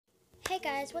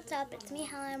Guys, what's up? It's me,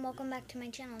 Helen. Welcome back to my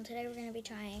channel. Today we're going to be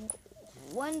trying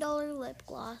 $1 lip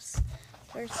gloss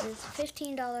versus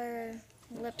 $15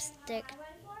 lipstick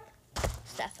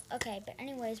stuff. Okay, but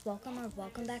anyways, welcome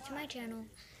back to my channel.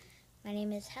 My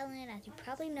name is Helen, as you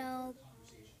probably know,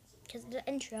 because of the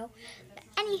intro. But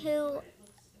anywho,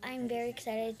 I'm very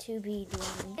excited to be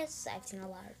doing this. I've seen a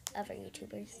lot of other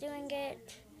YouTubers doing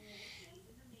it.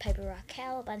 Piper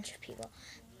Raquel, a bunch of people.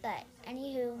 But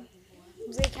anywho,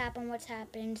 recap on what's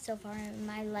happened so far in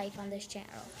my life on this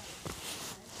channel.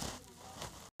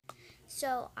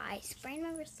 So I sprained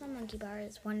my wrist on monkey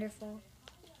bars. Wonderful.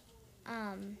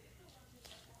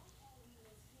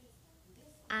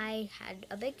 I had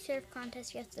a big surf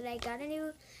contest yesterday. Got a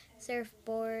new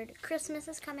surfboard. Christmas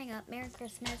is coming up. Merry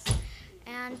Christmas.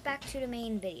 And back to the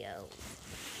main video.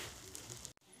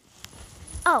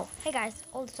 Oh, hey guys.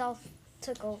 Old Self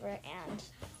took over and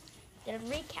did a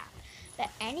recap. But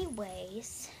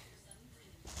anyways,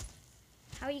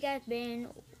 how you guys been?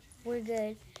 We're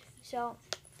good. So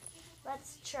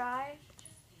let's try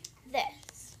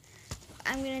this.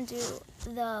 I'm gonna do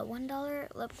the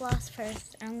 $1 lip gloss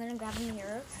first. And I'm gonna grab a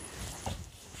mirror.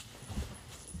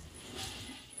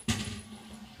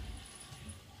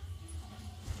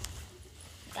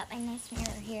 Got my nice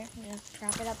mirror here. I'm gonna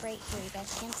prop it up right here. You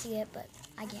guys can't see it, but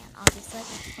I can, obviously.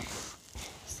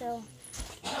 So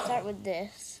start with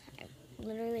this. I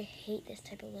literally hate this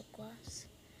type of lip gloss.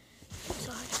 It's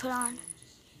so hard to put on.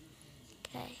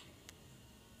 Okay.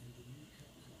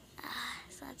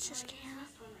 So let's just get out.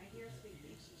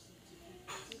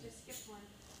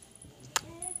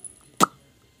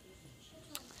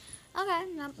 Okay,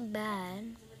 not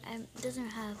bad. It doesn't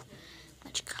have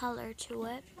much color to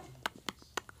it.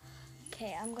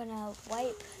 Okay, I'm gonna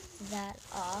wipe that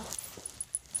off.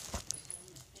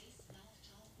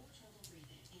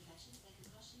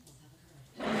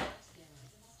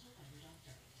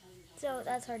 So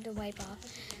that's hard to wipe off.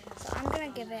 So I'm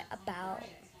gonna give it about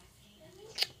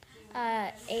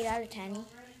 8 out of 10.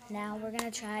 Now we're gonna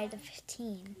try the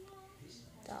 $15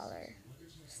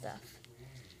 stuff.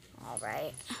 All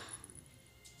right.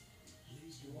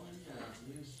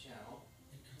 News channel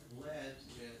led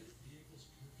with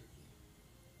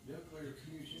nuclear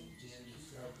fusion and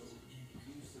discovered the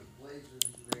use of lasers to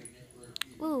create nuclear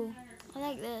fusion. Ooh, I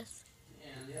like this.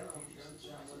 And the other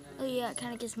channel. Oh yeah, it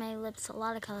kind of gives my lips a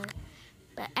lot of color.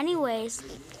 But anyways,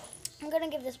 I'm gonna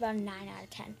give this about a 9 out of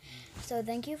 10. So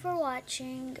thank you for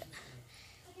watching.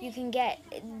 You can get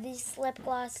this lip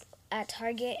gloss at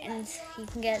Target, and you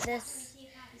can get this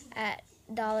at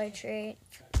Dollar Tree,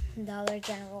 Dollar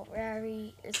General, wherever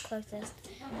is closest.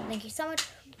 Thank you so much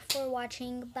for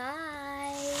watching.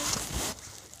 Bye.